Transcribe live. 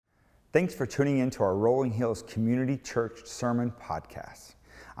Thanks for tuning in to our Rolling Hills Community Church Sermon Podcast.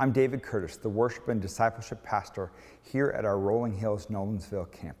 I'm David Curtis, the Worship and Discipleship Pastor here at our Rolling Hills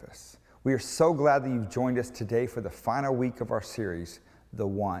Nolensville campus. We are so glad that you've joined us today for the final week of our series, The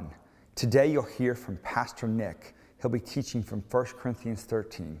One. Today you'll hear from Pastor Nick. He'll be teaching from 1 Corinthians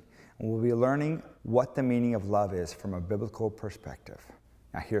 13, and we'll be learning what the meaning of love is from a biblical perspective.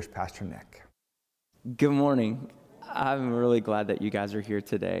 Now here's Pastor Nick. Good morning. I'm really glad that you guys are here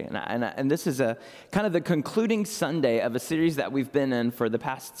today. And this is a kind of the concluding Sunday of a series that we've been in for the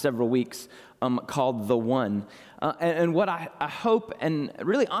past several weeks called The One. And what I hope, and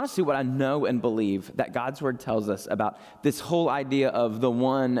really honestly what I know and believe that God's Word tells us about this whole idea of the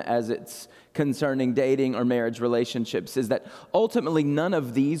one as it's concerning dating or marriage relationships is that ultimately none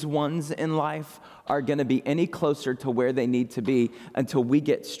of these ones in life are going to be any closer to where they need to be until we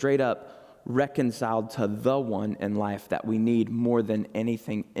get straight up reconciled to the one in life that we need more than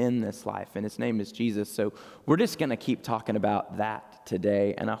anything in this life, and his name is Jesus. So we're just going to keep talking about that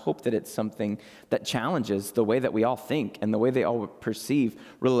today, and I hope that it's something that challenges the way that we all think and the way they all perceive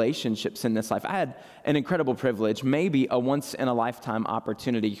relationships in this life. I had an incredible privilege, maybe a once-in-a-lifetime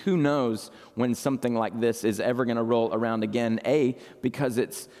opportunity. Who knows when something like this is ever going to roll around again, because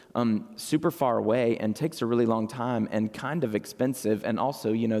it's super far away and takes a really long time and kind of expensive, and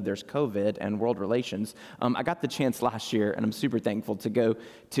also, there's COVID and world relations. I got the chance last year, and I'm super thankful to go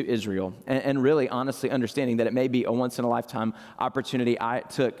to Israel. And really, honestly, understanding that it may be a once-in-a-lifetime opportunity, I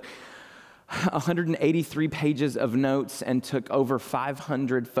took 183 pages of notes and took over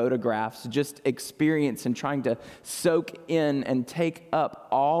 500 photographs, just experience and trying to soak in and take up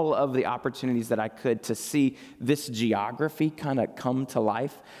all of the opportunities that I could to see this geography kind of come to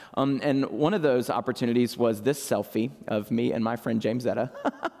life. And one of those opportunities was this selfie of me and my friend James Zetta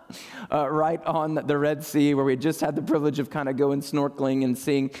right on the Red Sea, where we just had the privilege of kind of going snorkeling and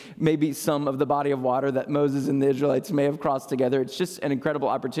seeing maybe some of the body of water that Moses and the Israelites may have crossed together. It's just an incredible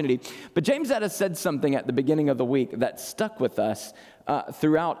opportunity. But James Zetta said something at the beginning of the week that stuck with us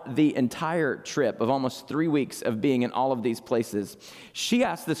throughout the entire trip of almost 3 weeks of being in all of these places. She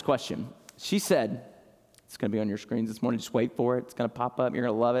asked this question. She said, it's going to be on your screens this morning, just wait for it. It's going to pop up. You're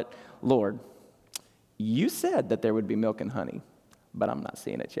going to love it. Lord, you said that there would be milk and honey, but I'm not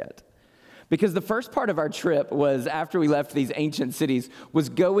seeing it yet. Because the first part of our trip was, after we left these ancient cities, was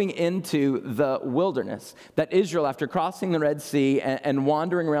going into the wilderness that Israel, after crossing the Red Sea and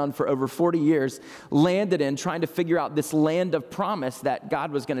wandering around for over 40 years, landed in, trying to figure out this land of promise that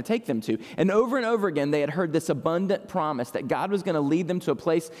God was going to take them to. And over again, they had heard this abundant promise that God was going to lead them to a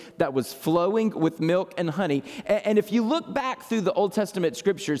place that was flowing with milk and honey. And if you look back through the Old Testament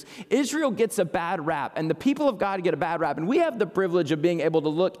scriptures, Israel gets a bad rap, and the people of God get a bad rap. And we have the privilege of being able to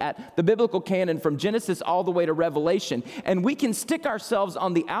look at the biblical canon from Genesis all the way to Revelation, and we can stick ourselves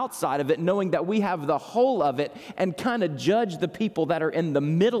on the outside of it knowing that we have the whole of it and kind of judge the people that are in the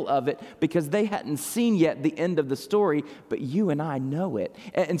middle of it because they hadn't seen yet the end of the story, but you and I know it.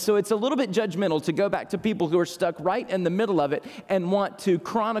 And so it's a little bit judgmental to go back to people who are stuck right in the middle of it and want to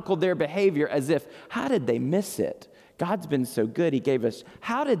chronicle their behavior as if, how did they miss it? God's been so good, he gave us.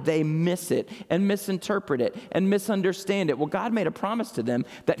 How did they miss it and misinterpret it and misunderstand it? Well, God made a promise to them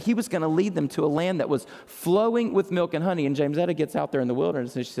that he was going to lead them to a land that was flowing with milk and honey. And James Zetta gets out there in the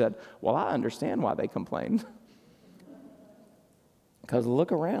wilderness and she said, well, I understand why they complained. Because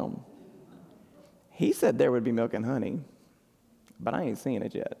look around. He said there would be milk and honey, but I ain't seeing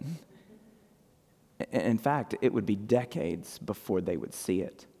it yet. In fact, it would be decades before they would see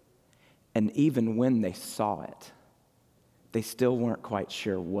it. And even when they saw it, they still weren't quite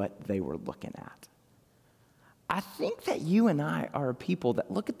sure what they were looking at. I think that you and I are a people that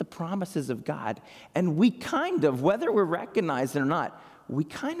look at the promises of God, and we kind of, whether we're recognized or not, we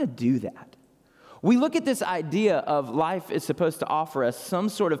kind of do that. We look at this idea of life is supposed to offer us some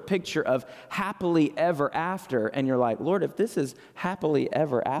sort of picture of happily ever after, and you're like, Lord, if this is happily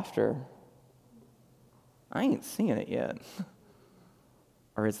ever after, I ain't seeing it yet.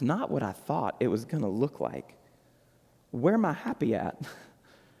 Or it's not what I thought it was going to look like. Where am I happy at?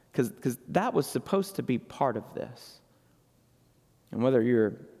 Because that was supposed to be part of this. And whether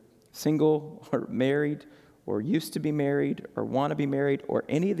you're single or married or used to be married or want to be married or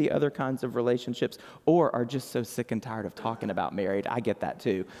any of the other kinds of relationships or are just so sick and tired of talking about married, I get that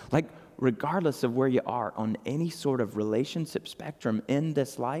too. Like, regardless of where you are on any sort of relationship spectrum in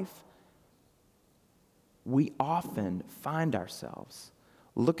this life, we often find ourselves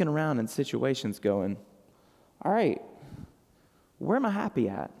looking around in situations going, all right, where am I happy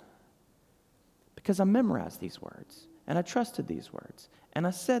at? Because I memorized these words, and I trusted these words, and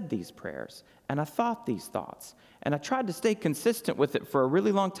I said these prayers, and I thought these thoughts, and I tried to stay consistent with it for a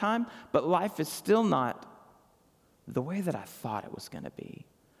really long time, but life is still not the way that I thought it was going to be,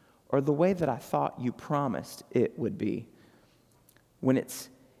 or the way that I thought you promised it would be. When it's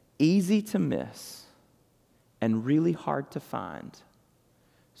easy to miss and really hard to find,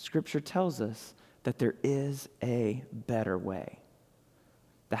 Scripture tells us that there is a better way.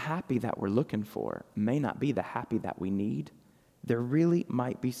 The happy that we're looking for may not be the happy that we need. There really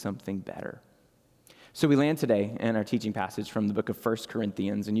might be something better. So we land today in our teaching passage from the book of 1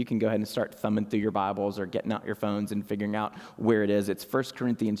 Corinthians, and you can go ahead and start thumbing through your Bibles or getting out your phones and figuring out where it is. It's 1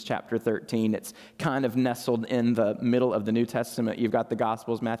 Corinthians chapter 13. It's kind of nestled in the middle of the New Testament. You've got the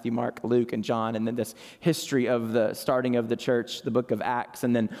Gospels, Matthew, Mark, Luke, and John, and then this history of the starting of the church, the book of Acts,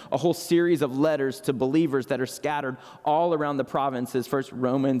 and then a whole series of letters to believers that are scattered all around the provinces, first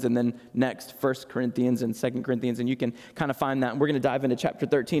Romans, and then next 1 Corinthians and 2 Corinthians, and you can kind of find that. And we're going to dive into chapter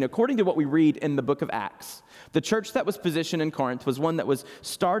 13. According to what we read in the book of Acts, the church that was positioned in Corinth was one that was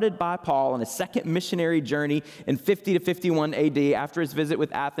started by Paul on a second missionary journey in 50 to 51 AD. After his visit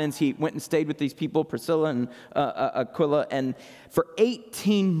with Athens, he went and stayed with these people, Priscilla and Aquila, and for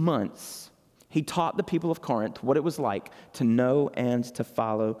 18 months, he taught the people of Corinth what it was like to know and to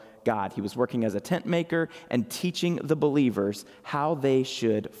follow God. He was working as a tent maker and teaching the believers how they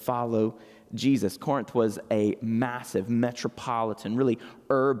should follow Jesus. Corinth was a massive metropolitan, really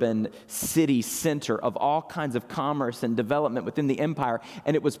urban city center of all kinds of commerce and development within the empire,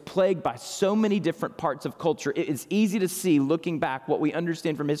 and it was plagued by so many different parts of culture. It is easy to see, looking back, what we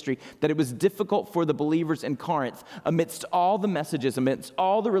understand from history, that it was difficult for the believers in Corinth, amidst all the messages, amidst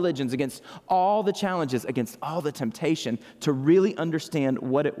all the religions, against all the challenges, against all the temptation, to really understand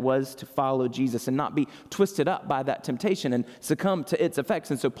what it was to follow Jesus and not be twisted up by that temptation and succumb to its effects.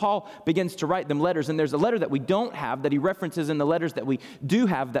 And so Paul begins to write them letters, and there's a letter that we don't have that he references in the letters that we do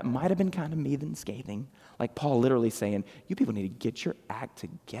have that might have been kind of mean and scathing, like Paul literally saying, you people need to get your act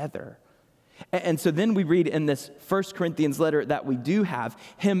together. And so then we read in this 1 Corinthians letter that we do have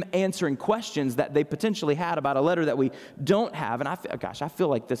him answering questions that they potentially had about a letter that we don't have. And I feel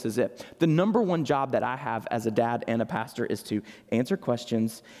like this is it. The number one job that I have as a dad and a pastor is to answer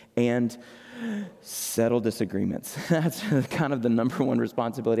questions and settle disagreements. That's kind of the number one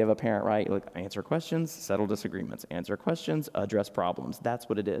responsibility of a parent, right? Like, answer questions, settle disagreements, answer questions, address problems. That's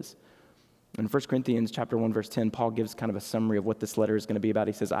what it is. In 1 Corinthians chapter 1, verse 10, Paul gives kind of a summary of what this letter is going to be about.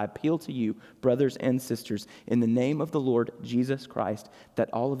 He says, I appeal to you, brothers and sisters, in the name of the Lord Jesus Christ, that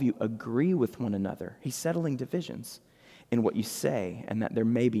all of you agree with one another. He's settling divisions in what you say, and that there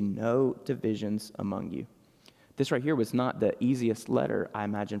may be no divisions among you. This right here was not the easiest letter, I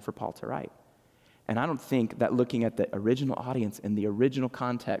imagine, for Paul to write. And I don't think that looking at the original audience in the original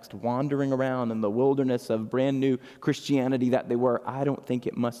context, wandering around in the wilderness of brand new Christianity that they were, I don't think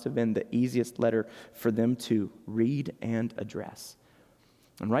it must have been the easiest letter for them to read and address.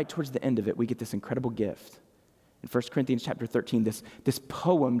 And right towards the end of it, we get this incredible gift. In 1 Corinthians chapter 13, this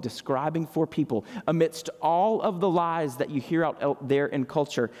poem describing for people, amidst all of the lies that you hear out there in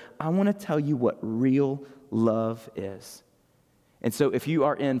culture, I want to tell you what real love is. And so if you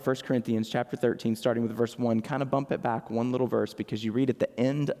are in 1 Corinthians chapter 13, starting with verse 1, kind of bump it back one little verse, because you read at the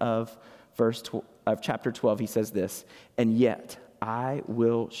end of chapter 12, he says this, and yet I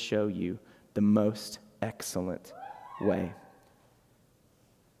will show you the most excellent way.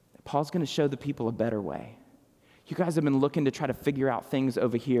 Paul's going to show the people a better way. You guys have been looking to try to figure out things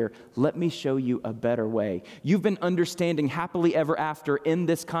over here. Let me show you a better way. You've been understanding happily ever after in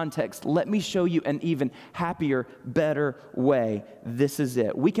this context. Let me show you an even happier, better way. This is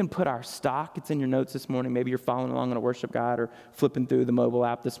it. We can put our stock. It's in your notes this morning. Maybe you're following along on a worship guide or flipping through the mobile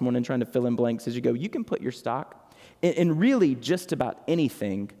app this morning trying to fill in blanks as you go. You can put your stock in really just about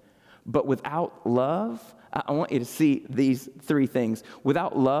anything, but without love, I want you to see these three things.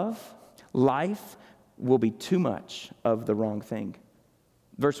 Without love, life will be too much of the wrong thing.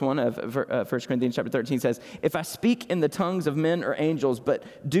 Verse 1 of 1 Corinthians chapter 13 says, if I speak in the tongues of men or angels, but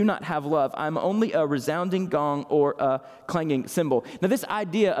do not have love, I'm only a resounding gong or a clanging cymbal. Now, this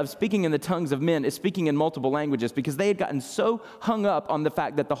idea of speaking in the tongues of men is speaking in multiple languages, because they had gotten so hung up on the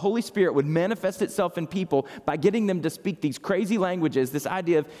fact that the Holy Spirit would manifest itself in people by getting them to speak these crazy languages, this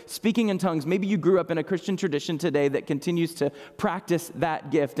idea of speaking in tongues. Maybe you grew up in a Christian tradition today that continues to practice that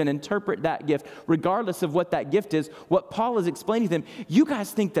gift and interpret that gift. Regardless of what that gift is, what Paul is explaining to them, you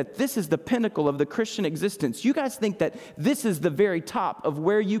guys think that this is the pinnacle of the Christian existence. You guys think that this is the very top of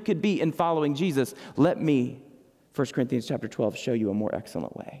where you could be in following Jesus. Let me, 1 Corinthians chapter 12, show you a more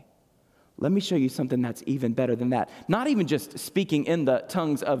excellent way. Let me show you something that's even better than that. Not even just speaking in the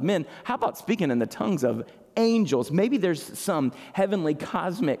tongues of men. How about speaking in the tongues of angels. Maybe there's some heavenly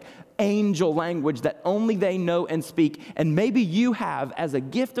cosmic angel language that only they know and speak. And maybe you have, as a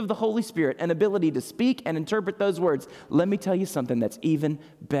gift of the Holy Spirit, an ability to speak and interpret those words. Let me tell you something that's even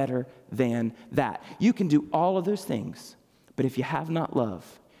better than that. You can do all of those things, but if you have not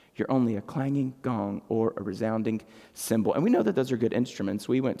love, you're only a clanging gong or a resounding cymbal. And we know that those are good instruments.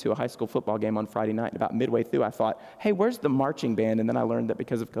 We went to a high school football game on Friday night, and about midway through, I thought, hey, where's the marching band? And then I learned that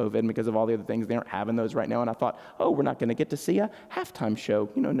because of COVID and because of all the other things, they aren't having those right now. And I thought, oh, we're not going to get to see a halftime show.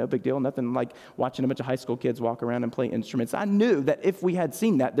 No big deal. Nothing like watching a bunch of high school kids walk around and play instruments. I knew that if we had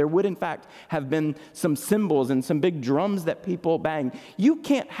seen that, there would, in fact, have been some cymbals and some big drums that people bang. You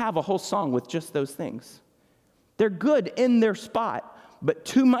can't have a whole song with just those things. They're good in their spot. But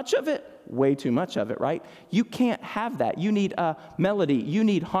too much of it, way too much of it, right? You can't have that. You need a melody. You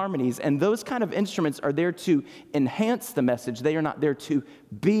need harmonies. And those kind of instruments are there to enhance the message. They are not there to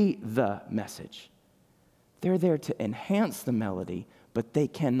be the message. They're there to enhance the melody, but they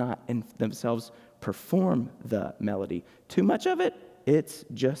cannot in themselves perform the melody. Too much of it, it's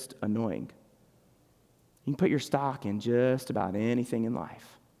just annoying. You can put your stock in just about anything in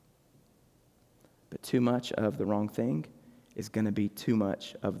life. But too much of the wrong thing is going to be too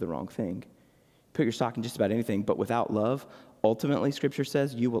much of the wrong thing. Put your stock in just about anything, but without love, ultimately, Scripture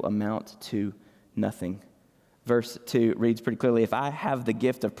says, you will amount to nothing. Verse 2 reads pretty clearly, if I have the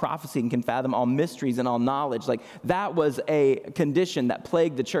gift of prophecy and can fathom all mysteries and all knowledge, like that was a condition that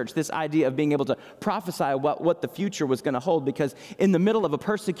plagued the church, this idea of being able to prophesy what the future was going to hold, because in the middle of a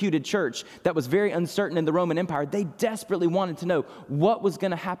persecuted church that was very uncertain in the Roman Empire, they desperately wanted to know what was going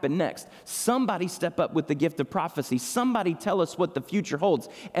to happen next. Somebody step up with the gift of prophecy. Somebody tell us what the future holds.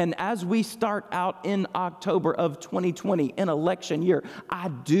 And as we start out in October of 2020, in election year, I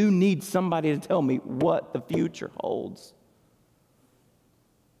do need somebody to tell me what the future holds,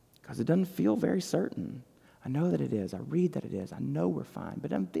 because it doesn't feel very certain. I know that it is. I read that it is. I know we're fine, but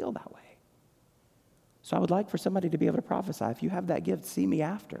it doesn't feel that way. So I would like for somebody to be able to prophesy. If you have that gift, see me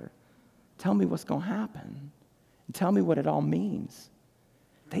after. Tell me what's going to happen. And tell me what it all means.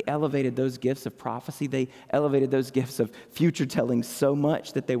 They elevated those gifts of prophecy. They elevated those gifts of future telling so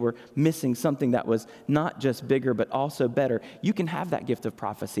much that they were missing something that was not just bigger, but also better. You can have that gift of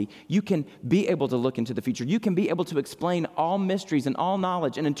prophecy. You can be able to look into the future. You can be able to explain all mysteries and all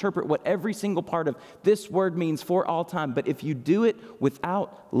knowledge and interpret what every single part of this word means for all time. But if you do it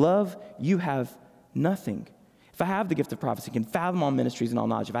without love, you have nothing. If I have the gift of prophecy, can fathom all ministries and all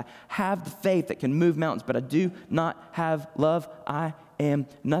knowledge, if I have the faith that can move mountains, but I do not have love, I am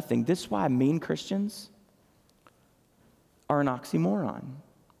nothing. This is why mean Christians are an oxymoron.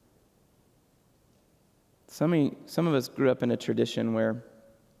 Some of us grew up in a tradition where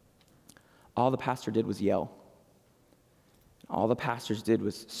all the pastor did was yell. All the pastors did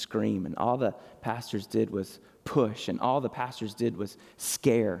was scream, and all the pastors did was push, and all the pastors did was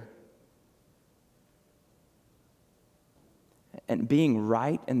scare. And being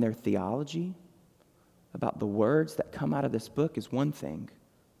right in their theology about the words that come out of this book is one thing.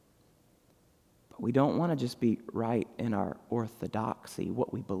 But we don't want to just be right in our orthodoxy,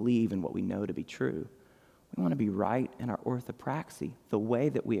 what we believe and what we know to be true. We want to be right in our orthopraxy, the way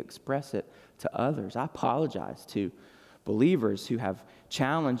that we express it to others. I apologize to believers who have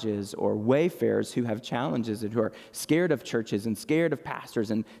challenges, or wayfarers who have challenges, and who are scared of churches and scared of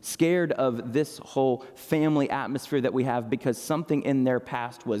pastors and scared of this whole family atmosphere that we have because something in their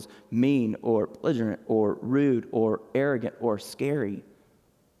past was mean or belligerent or rude or arrogant or scary.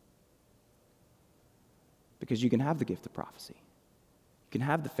 Because you can have the gift of prophecy. You can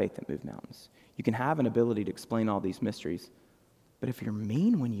have the faith that moves mountains. You can have an ability to explain all these mysteries. But if you're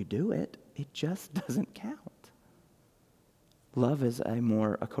mean when you do it, it just doesn't count. Love is a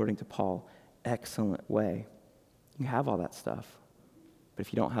more, according to Paul, excellent way. You have all that stuff. But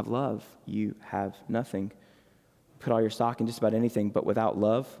if you don't have love, you have nothing. Put all your stock in just about anything, but without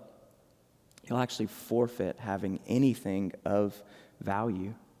love, you'll actually forfeit having anything of value.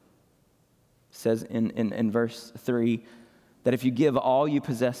 It says in verse 3 that if you give all you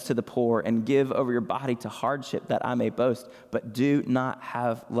possess to the poor and give over your body to hardship that I may boast, but do not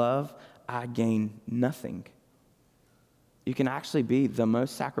have love, I gain nothing. You can actually be the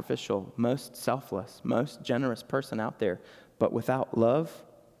most sacrificial, most selfless, most generous person out there, but without love,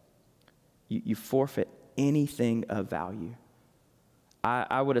 you forfeit anything of value.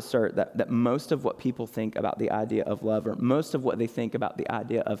 I would assert that most of what people think about the idea of love, or most of what they think about the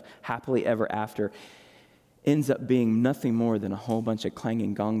idea of happily ever after, ends up being nothing more than a whole bunch of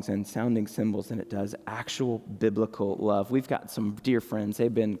clanging gongs and sounding cymbals than it does actual biblical love. We've got some dear friends.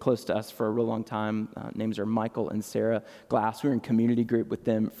 They've been close to us for a real long time. Names are Michael and Sarah Glass. We were in community group with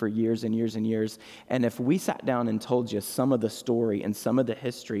them for years and years and years. And if we sat down and told you some of the story and some of the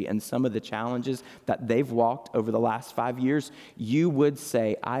history and some of the challenges that they've walked over the last 5 years, you would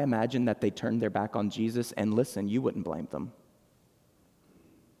say, I imagine that they turned their back on Jesus, and listen, you wouldn't blame them.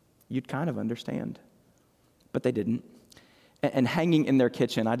 You'd kind of understand. But they didn't. And hanging in their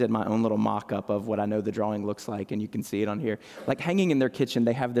kitchen, I did my own little mock-up of what I know the drawing looks like, and you can see it on here. Like hanging in their kitchen,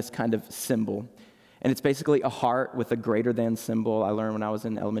 they have this kind of symbol. And it's basically a heart with a greater than symbol. I learned when I was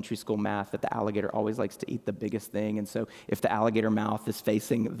in elementary school math that the alligator always likes to eat the biggest thing. And so if the alligator mouth is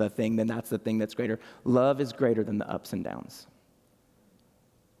facing the thing, then that's the thing that's greater. Love is greater than the ups and downs.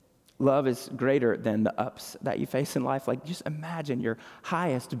 Love is greater than the ups that you face in life. Like, just imagine your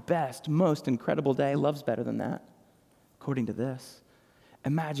highest, best, most incredible day. Love's better than that, according to this.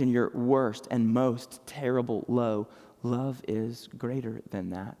 Imagine your worst and most terrible low. Love is greater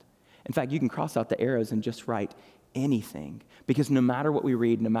than that. In fact, you can cross out the arrows and just write anything. Because no matter what we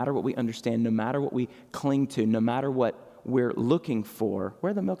read, no matter what we understand, no matter what we cling to, no matter what we're looking for,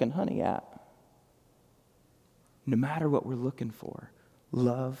 where the milk and honey at? No matter what we're looking for,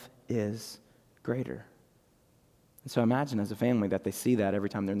 love is greater. And so imagine as a family that they see that every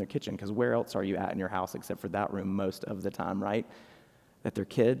time they're in their kitchen, because where else are you at in your house except for that room most of the time, right? That their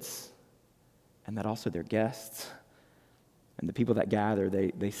kids and that also their guests and the people that gather,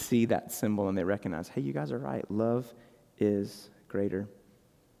 they see that symbol and they recognize, hey, you guys are right. Love is greater.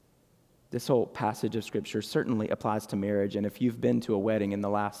 This whole passage of Scripture certainly applies to marriage, and if you've been to a wedding in the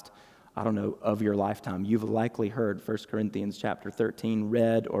last of your lifetime, you've likely heard 1 Corinthians chapter 13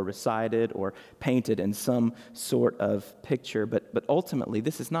 read or recited or painted in some sort of picture. But ultimately,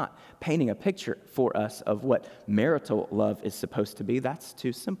 this is not painting a picture for us of what marital love is supposed to be. That's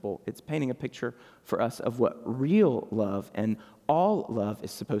too simple. It's painting a picture for us of what real love and all love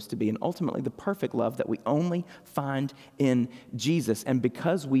is supposed to be, and ultimately the perfect love that we only find in Jesus. And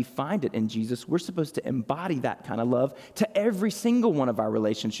because we find it in Jesus, we're supposed to embody that kind of love to every single one of our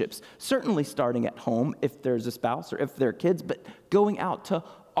relationships, certainly starting at home if there's a spouse or if there are kids, but going out to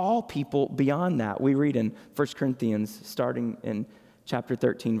all people beyond that. We read in 1 Corinthians, starting in chapter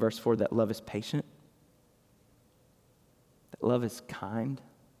 13, verse 4, that love is patient, that love is kind.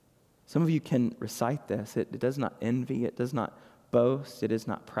 Some of you can recite this. It does not envy, it does not boast, it is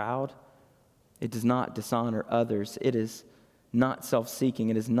not proud, it does not dishonor others, it is not self-seeking,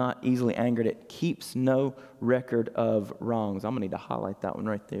 it is not easily angered, it keeps no record of wrongs. I'm going to need to highlight that one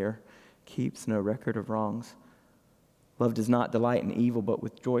right there. Keeps no record of wrongs. Love does not delight in evil, but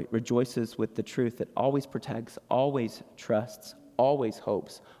with joy rejoices with the truth. It always protects, always trusts, always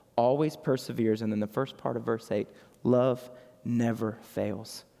hopes, always perseveres. And then the first part of verse 8, love never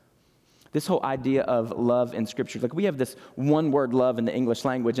fails. This whole idea of love in Scripture, like we have this one word love in the English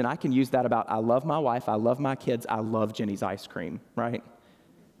language, and I can use that about I love my wife, I love my kids, I love Jenny's ice cream, right?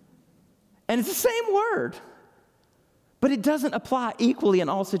 And it's the same word, but it doesn't apply equally in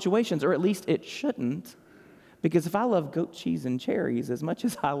all situations, or at least it shouldn't, because if I love goat cheese and cherries as much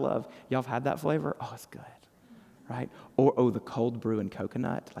as I love, y'all have had that flavor? Oh, it's good. Right? Or the cold brew and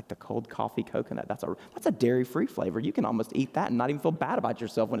coconut, like the cold coffee coconut. That's a dairy-free flavor. You can almost eat that and not even feel bad about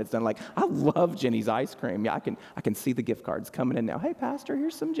yourself when it's done. Like, I love Jenny's ice cream. Yeah, I can see the gift cards coming in now. Hey, Pastor,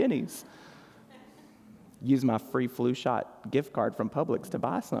 here's some Jenny's. Use my free flu shot gift card from Publix to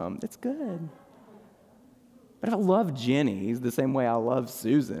buy some. It's good. But if I love Jenny's the same way I love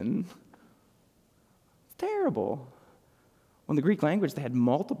Susan, it's terrible. Well, in the Greek language, they had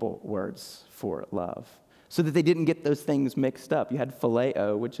multiple words for love, so that they didn't get those things mixed up. You had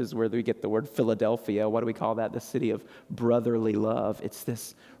phileo, which is where we get the word Philadelphia. What do we call that? The city of brotherly love. It's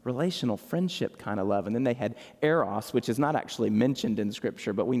this relational friendship kind of love. And then they had eros, which is not actually mentioned in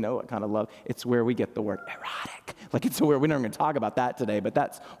Scripture, but we know what kind of love. It's where we get the word erotic. Like, it's where we're not going to talk about that today, but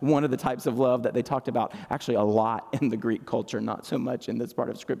that's one of the types of love that they talked about actually a lot in the Greek culture, not so much in this part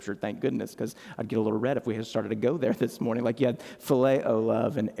of Scripture, thank goodness, because I'd get a little red if we had started to go there this morning. Like, you had phileo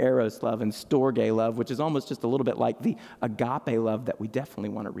love and eros love and storge love, which is almost just a little bit like the agape love that we definitely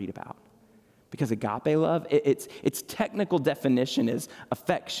want to read about. Because agape love, its technical definition is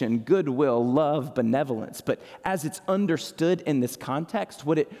affection, goodwill, love, benevolence. But as it's understood in this context,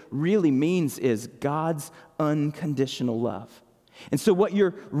 what it really means is God's unconditional love. And so what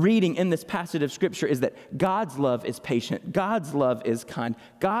you're reading in this passage of Scripture is that God's love is patient. God's love is kind.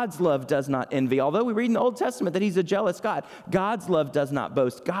 God's love does not envy. Although we read in the Old Testament that he's a jealous God, God's love does not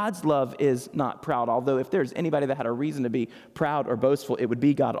boast. God's love is not proud. Although if there's anybody that had a reason to be proud or boastful, it would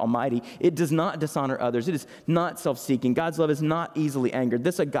be God Almighty. It does not dishonor others. It is not self-seeking. God's love is not easily angered.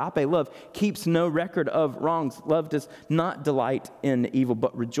 This agape love keeps no record of wrongs. Love does not delight in evil,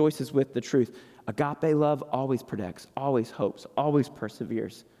 but rejoices with the truth. Agape love always protects, always hopes, always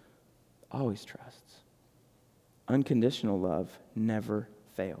perseveres, always trusts. Unconditional love never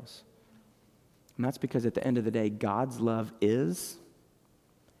fails. And that's because at the end of the day, God's love is,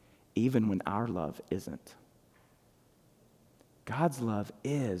 even when our love isn't. God's love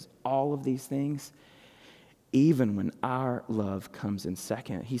is all of these things, even when our love comes in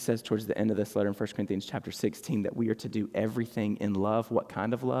second. He says towards the end of this letter in 1 Corinthians chapter 16 that we are to do everything in love. What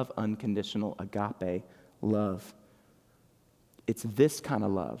kind of love? Unconditional agape love. It's this kind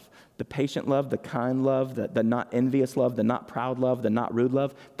of love, the patient love, the kind love, the not envious love, the not proud love, the not rude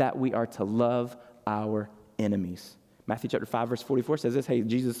love, that we are to love our enemies. Matthew chapter 5, verse 44 says this. Hey,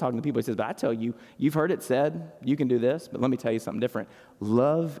 Jesus is talking to people. He says, but I tell you, you've heard it said, you can do this, but let me tell you something different.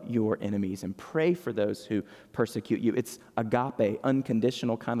 Love your enemies and pray for those who persecute you. It's agape,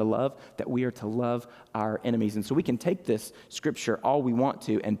 unconditional kind of love that we are to love our enemies. And so we can take this scripture all we want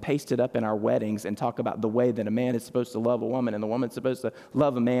to and paste it up in our weddings and talk about the way that a man is supposed to love a woman and the woman's supposed to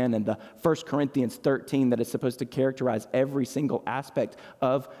love a man, and the 1 Corinthians 13 that is supposed to characterize every single aspect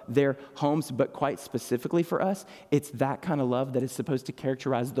of their homes. But quite specifically for us, it's that kind of love that is supposed to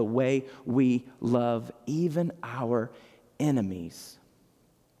characterize the way we love even our enemies.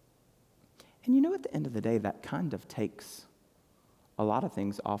 And you know, at the end of the day, that kind of takes a lot of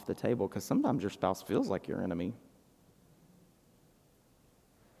things off the table, because sometimes your spouse feels like your enemy.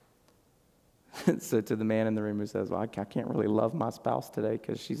 So to the man in the room who says, well, I can't really love my spouse today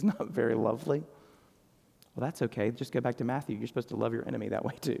because she's not very lovely. Well, that's okay. Just go back to Matthew. You're supposed to love your enemy that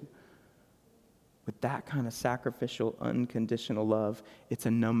way too. With that kind of sacrificial, unconditional love, it's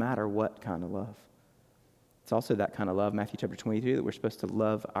a no matter what kind of love. It's also that kind of love, Matthew chapter 22, that we're supposed to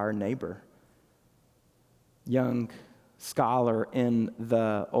love our neighbor. Young scholar in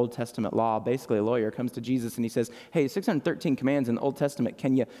the Old Testament law, basically a lawyer, comes to Jesus and he says, hey, 613 commands in the Old Testament,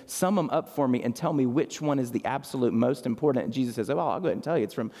 can you sum them up for me and tell me which one is the absolute most important? And Jesus says, oh, well, I'll go ahead and tell you.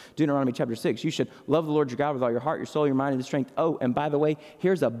 It's from Deuteronomy chapter 6. You should love the Lord your God with all your heart, your soul, your mind, and your strength. Oh, and by the way,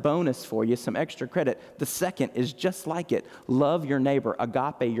 here's a bonus for you, some extra credit. The second is just like it. Love your neighbor,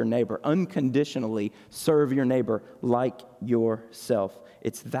 agape your neighbor, unconditionally serve your neighbor like yourself.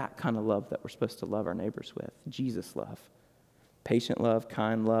 It's that kind of love that we're supposed to love our neighbors with, Jesus love. Patient love,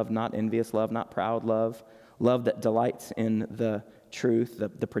 kind love, not envious love, not proud love, love that delights in the truth,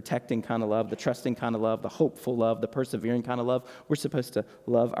 the protecting kind of love, the trusting kind of love, the hopeful love, the persevering kind of love. We're supposed to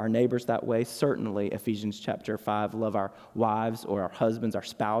love our neighbors that way. Certainly, Ephesians chapter 5, love our wives or our husbands, our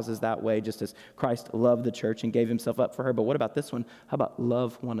spouses that way, just as Christ loved the church and gave himself up for her. But what about this one? How about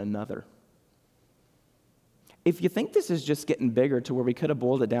love one another? If you think this is just getting bigger to where we could have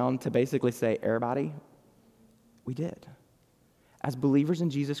boiled it down to basically say, everybody, we did. As believers in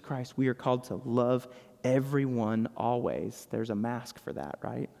Jesus Christ, we are called to love everyone always. There's a mask for that,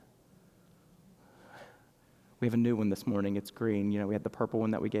 right? We have a new one this morning. It's green. We had the purple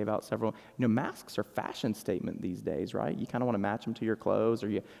one that we gave out several. Masks are fashion statement these days, right? You kind of want to match them to your clothes, or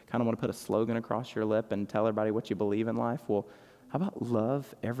you kind of want to put a slogan across your lip and tell everybody what you believe in life. Well, how about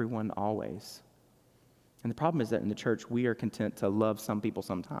love everyone always? And the problem is that in the church, we are content to love some people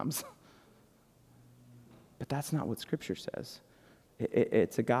sometimes. But that's not what Scripture says.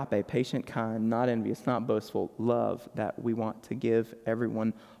 It's agape, patient, kind, not envious, not boastful, love that we want to give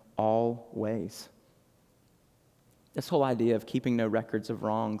everyone always. This whole idea of keeping no records of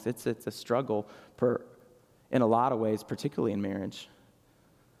wrongs, it's a struggle in a lot of ways, particularly in marriage.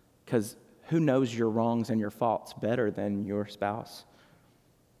 Because who knows your wrongs and your faults better than your spouse?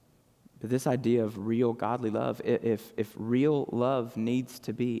 But this idea of real godly love, if real love needs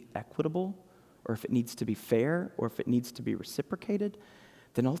to be equitable, or if it needs to be fair, or if it needs to be reciprocated,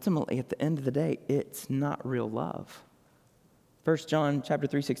 then ultimately at the end of the day, it's not real love. 1 John chapter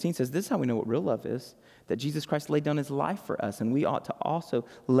 3:16 says, this is how we know what real love is, that Jesus Christ laid down his life for us, and we ought to also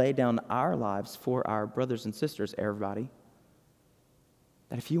lay down our lives for our brothers and sisters, everybody.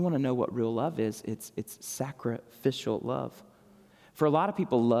 That if you want to know what real love is, it's sacrificial love. For a lot of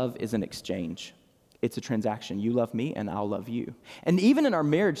people, love is an exchange. It's a transaction. You love me and I'll love you. And even in our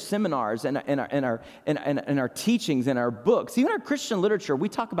marriage seminars and our teachings and our books, even our Christian literature, we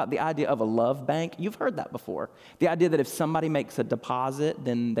talk about the idea of a love bank. You've heard that before. The idea that if somebody makes a deposit,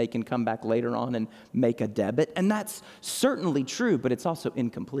 then they can come back later on and make a debit. And that's certainly true, but it's also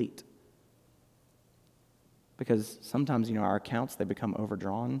incomplete. Because sometimes, our accounts, they become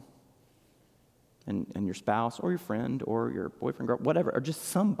overdrawn. And your spouse or your friend or your boyfriend, girl, whatever, or just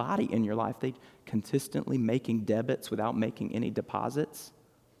somebody in your life, they consistently making debits without making any deposits.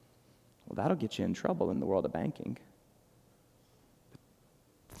 Well, that'll get you in trouble in the world of banking. But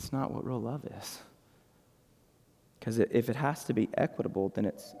that's not what real love is. Because if it has to be equitable, then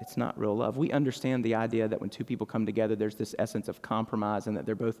it's not real love. We understand the idea that when two people come together, there's this essence of compromise and that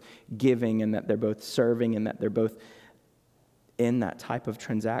they're both giving and that they're both serving and that they're both in that type of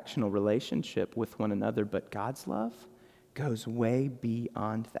transactional relationship with one another. But God's love goes way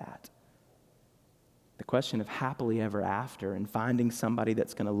beyond that. The question of happily ever after and finding somebody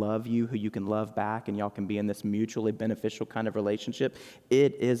that's going to love you, who you can love back, and y'all can be in this mutually beneficial kind of relationship,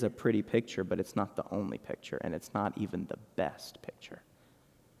 it is a pretty picture, but it's not the only picture, and it's not even the best picture.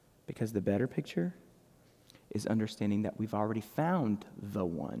 Because the better picture is understanding that we've already found the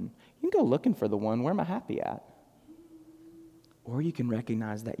one. You can go looking for the one. Where am I happy at? Or you can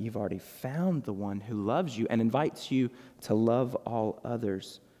recognize that you've already found the one who loves you and invites you to love all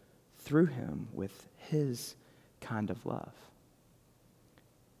others through him with his kind of love.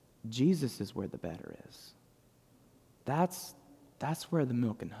 Jesus is where the better is. That's where the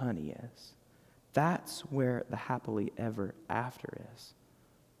milk and honey is. That's where the happily ever after is.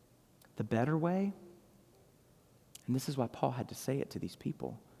 The better way, and this is why Paul had to say it to these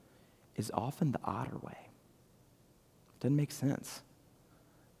people, is often the odder way. Doesn't make sense.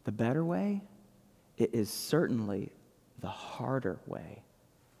 The better way, it is certainly the harder way.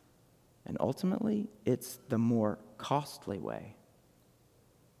 And ultimately, it's the more costly way.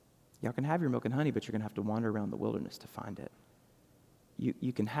 Y'all can have your milk and honey, but you're going to have to wander around the wilderness to find it.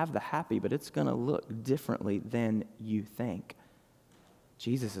 You can have the happy, but it's going to look differently than you think.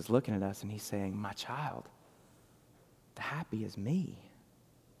 Jesus is looking at us and he's saying, my child, the happy is me.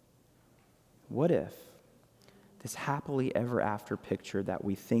 What if this happily ever after picture that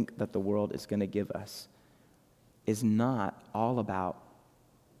we think that the world is going to give us is not all about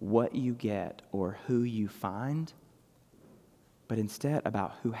what you get or who you find, but instead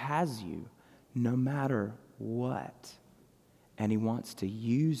about who has you no matter what. And he wants to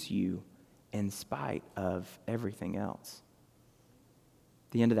use you in spite of everything else.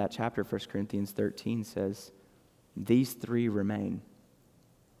 The end of that chapter, 1 Corinthians 13, says, these three remain: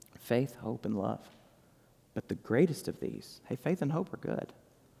 faith, hope, and love. But the greatest of these, hey, faith and hope are good,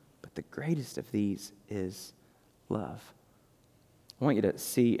 but the greatest of these is love. I want you to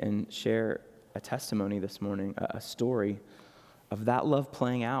see and share a testimony this morning, a story of that love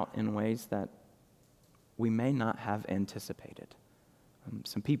playing out in ways that we may not have anticipated.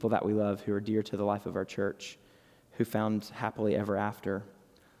 Some people that we love who are dear to the life of our church who found happily ever after,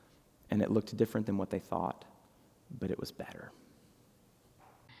 and it looked different than what they thought, but it was better.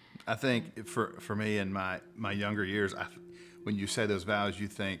 I think for me in my younger years, when you say those vows, you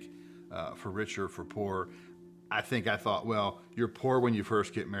think for richer, for poor. I thought, well, you're poor when you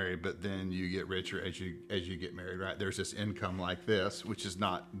first get married, but then you get richer as you get married, right? There's this income like this, which has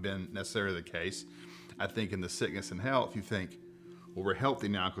not been necessarily the case. I think in the sickness and health, you think, well, we're healthy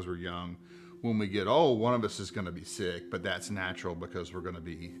now because we're young. When we get old, one of us is going to be sick, but that's natural because we're going to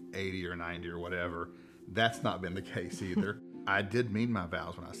be 80 or 90 or whatever. That's not been the case either. I did mean my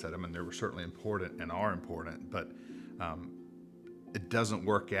vows when I said them, and they were certainly important and are important, but it doesn't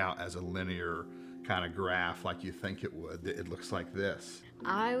work out as a linear kind of graph like you think it would. It looks like this.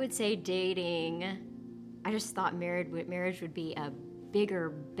 I would say dating, I just thought marriage would be a bigger,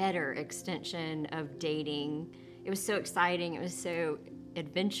 better extension of dating. It was so exciting. It was so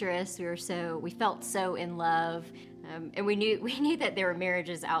adventurous. We felt so in love. And we knew that there were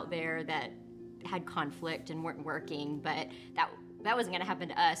marriages out there that had conflict and weren't working, but that wasn't going to happen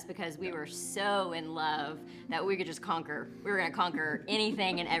to us because we were so in love that we could just conquer. We were going to conquer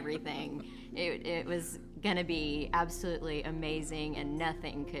anything and everything. It was going to be absolutely amazing, and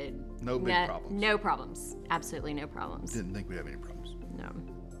nothing could... No big problems. No problems. Absolutely no problems. Didn't think we'd have any problems. No.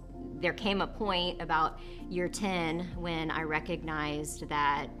 There came a point about year 10 when I recognized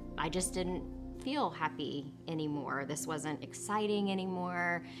that I just didn't feel happy anymore. This wasn't exciting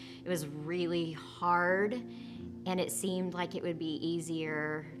anymore. It was really hard, and it seemed like it would be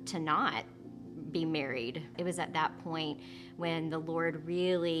easier to not be married. It was at that point when the Lord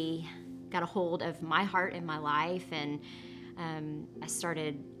really got a hold of my heart and my life, and I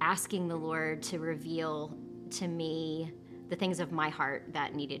started asking the Lord to reveal to me the things of my heart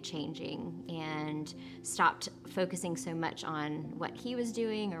that needed changing, and stopped focusing so much on what he was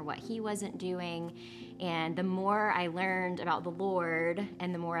doing or what he wasn't doing. And the more I learned about the Lord,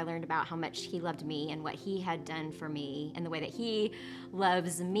 and the more I learned about how much he loved me and what he had done for me and the way that he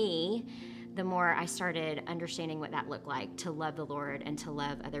loves me, the more I started understanding what that looked like to love the Lord and to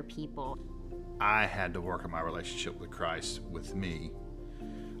love other people. I had to work on my relationship with Christ with me.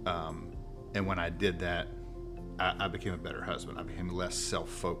 And when I did that, I became a better husband. I became less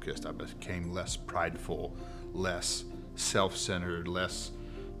self-focused. I became less prideful, less self-centered, less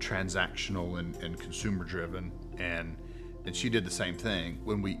transactional and consumer-driven. And she did the same thing.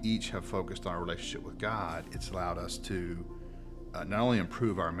 When we each have focused on our relationship with God, it's allowed us to not only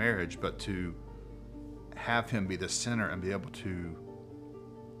improve our marriage, but to have him be the center and be able to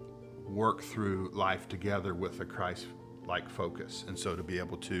work through life together with a Christ-like focus. And so to be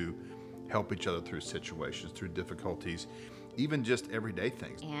able to help each other through situations, through difficulties, even just everyday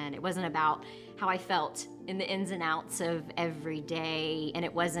things. And it wasn't about how I felt in the ins and outs of every day, and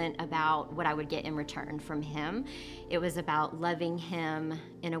it wasn't about what I would get in return from him. It was about loving him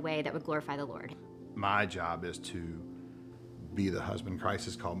in a way that would glorify the Lord. My job is to be the husband Christ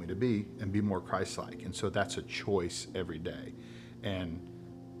has called me to be and be more Christ-like. And so that's a choice every day. And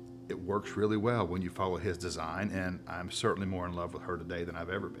it works really well when you follow his design, and I'm certainly more in love with her today than I've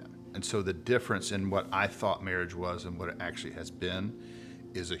ever been. And so the difference in what I thought marriage was and what it actually has been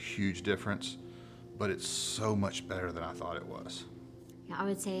is a huge difference, but it's so much better than I thought it was. Yeah, I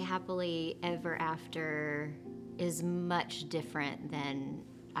would say happily ever after is much different than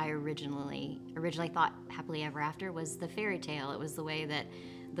I originally thought happily ever after was the fairy tale. It was the way that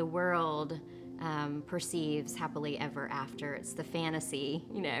the world perceives happily ever after. It's the fantasy,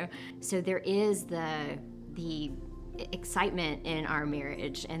 So there is the excitement in our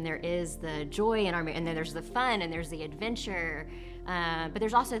marriage, and there is the joy in our marriage, and then there's the fun, and there's the adventure, but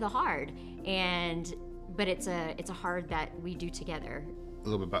there's also the hard, but it's a hard that we do together. A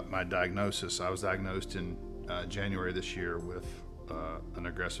little bit about my diagnosis. I was diagnosed in January this year with an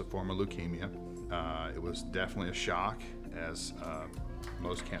aggressive form of leukemia. It was definitely a shock, as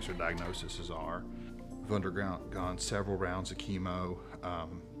most cancer diagnoses are. I've undergone several rounds of chemo,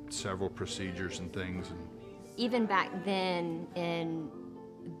 several procedures and things. And even back then, in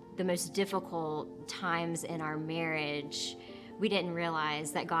the most difficult times in our marriage, we didn't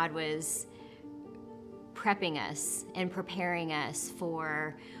realize that God was prepping us and preparing us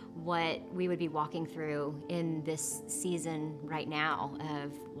for what we would be walking through in this season right now,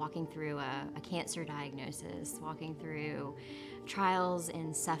 of walking through a cancer diagnosis, walking through trials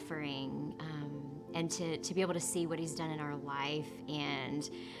and suffering, and to be able to see what he's done in our life. And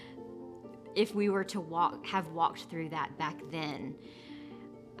if we were to have walked through that back then,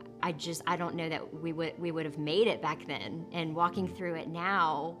 I don't know that we would have made it back then. And walking through it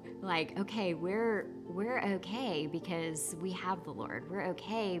now, like, okay, we're okay because we have the Lord. We're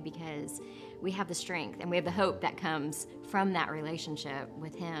okay because we have the strength and we have the hope that comes from that relationship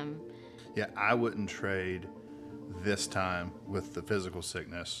with him. Yeah, I wouldn't trade this time with the physical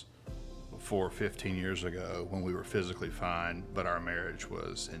sickness for 15 years ago when we were physically fine, but our marriage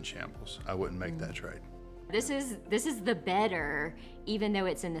was in shambles. I wouldn't make that trade. This is the better, even though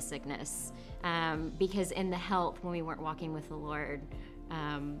it's in the sickness, because in the health, when we weren't walking with the Lord,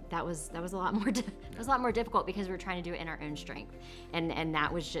 that was a lot more difficult because we were trying to do it in our own strength, and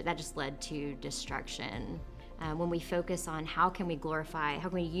that just led to destruction. When we focus on how can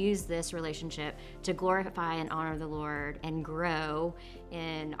we use this relationship to glorify and honor the Lord and grow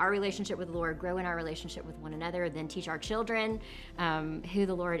in our relationship with the Lord, grow in our relationship with one another, then teach our children who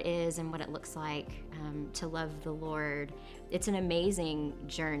the Lord is and what it looks like to love the Lord. It's an amazing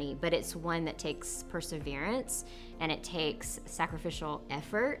journey, but it's one that takes perseverance and it takes sacrificial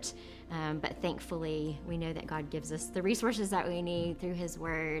effort. But thankfully, we know that God gives us the resources that we need through his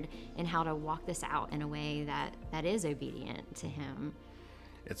word and how to walk this out in a way that is obedient to him.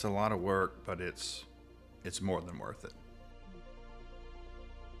 It's a lot of work, but it's more than worth it.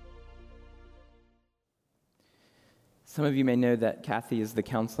 Some of you may know that Kathy is the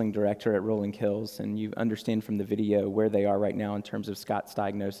counseling director at Rolling Hills, and you understand from the video where they are right now in terms of Scott's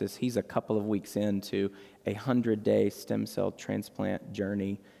diagnosis. He's a couple of weeks into a 100-day stem cell transplant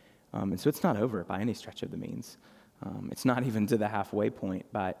journey. And so it's not over by any stretch of the means. It's not even to the halfway point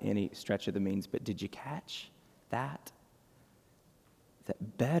by any stretch of the means. But did you catch that?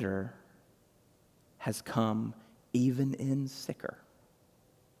 That better has come even in sicker.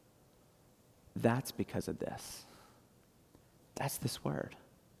 That's because of this. That's this word.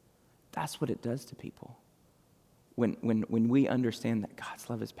 That's what it does to people. when we understand that God's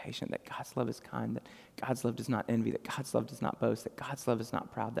love is patient, that God's love is kind, that God's love does not envy, that God's love does not boast, that God's love is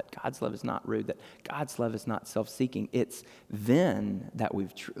not proud, that God's love is not rude, that God's love is not self-seeking, it's then that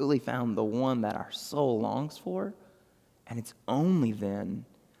we've truly found the one that our soul longs for, and it's only then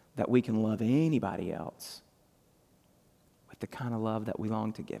that we can love anybody else with the kind of love that we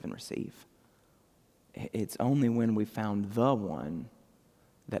long to give and receive. It's only when we found the one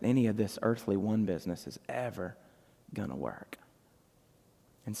that any of this earthly one business is ever gonna work.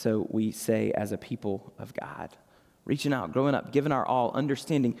 And so we say, as a people of God, reaching out, growing up, giving our all,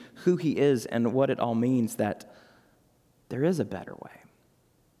 understanding who he is and what it all means, that there is a better way.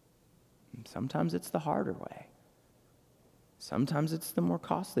 And sometimes it's the harder way. Sometimes it's the more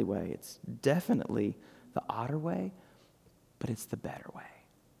costly way. It's definitely the odder way, but it's the better way.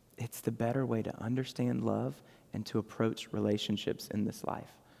 It's the better way to understand love and to approach relationships in this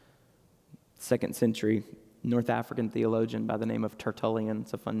life. 2nd century North African theologian by the name of Tertullian,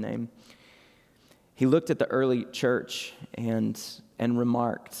 it's a fun name. He looked at the early church and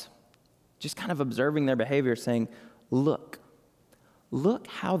remarked, just kind of observing their behavior, saying, look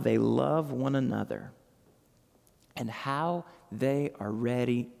how they love one another and how they are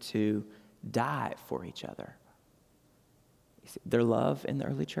ready to die for each other. You see, their love in the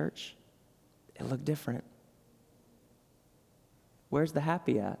early church, it looked different. Where's the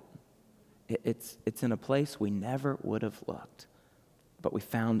happy at? It's in a place we never would have looked, but we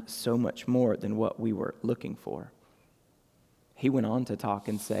found so much more than what we were looking for. He went on to talk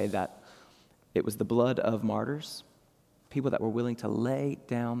and say that it was the blood of martyrs, people that were willing to lay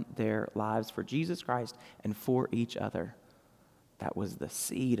down their lives for Jesus Christ and for each other. That was the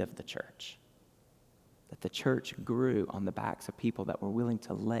seed of the church. That the church grew on the backs of people that were willing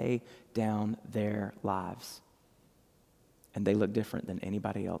to lay down their lives. And they looked different than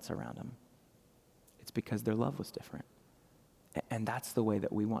anybody else around them. It's because their love was different. And that's the way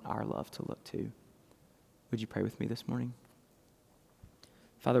that we want our love to look too. Would you pray with me this morning?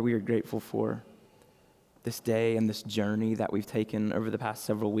 Father, we are grateful for this day and this journey that we've taken over the past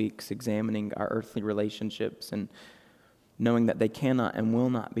several weeks, examining our earthly relationships and knowing that they cannot and will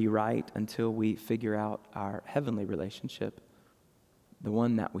not be right until we figure out our heavenly relationship, the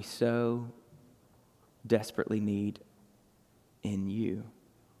one that we so desperately need in you.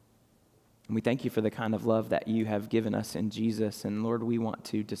 And we thank you for the kind of love that you have given us in Jesus. And Lord, we want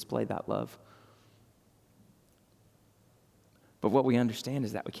to display that love. But what we understand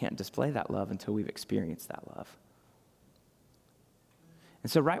is that we can't display that love until we've experienced that love.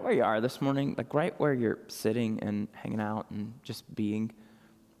 And so right where you are this morning, like right where you're sitting and hanging out and just being,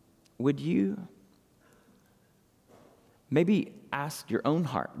 would you maybe ask your own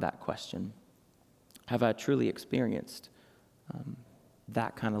heart that question? Have I truly experienced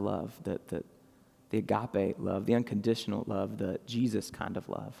that kind of love, the agape love, the unconditional love, the Jesus kind of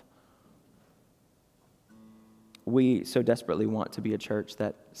love? We so desperately want to be a church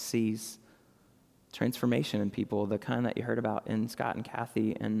that sees transformation in people, the kind that you heard about in Scott and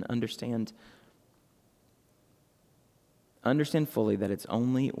Kathy, and understand fully that it's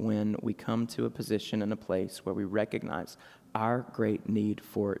only when we come to a position and a place where we recognize our great need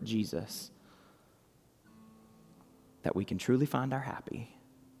for Jesus that we can truly find our happy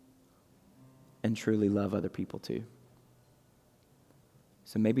and truly love other people too.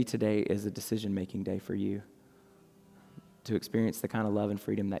 So maybe today is a decision-making day for you to experience the kind of love and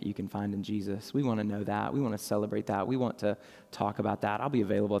freedom that you can find in Jesus. We want to know that. We want to celebrate that. We want to talk about that. I'll be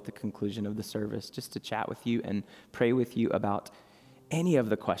available at the conclusion of the service just to chat with you and pray with you about any of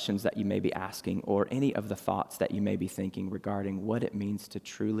the questions that you may be asking or any of the thoughts that you may be thinking regarding what it means to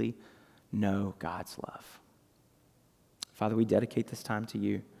truly know God's love. Father, we dedicate this time to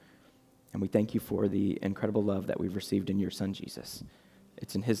you, and we thank you for the incredible love that we've received in your Son, Jesus.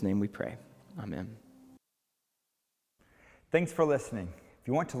 It's in his name we pray. Amen. Thanks for listening. If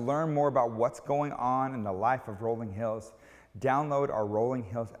you want to learn more about what's going on in the life of Rolling Hills, download our Rolling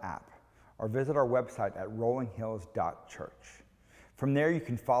Hills app or visit our website at rollinghills.church. From there, you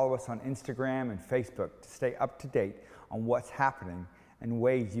can follow us on Instagram and Facebook to stay up to date on what's happening and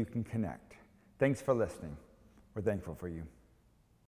ways you can connect. Thanks for listening. We're thankful for you.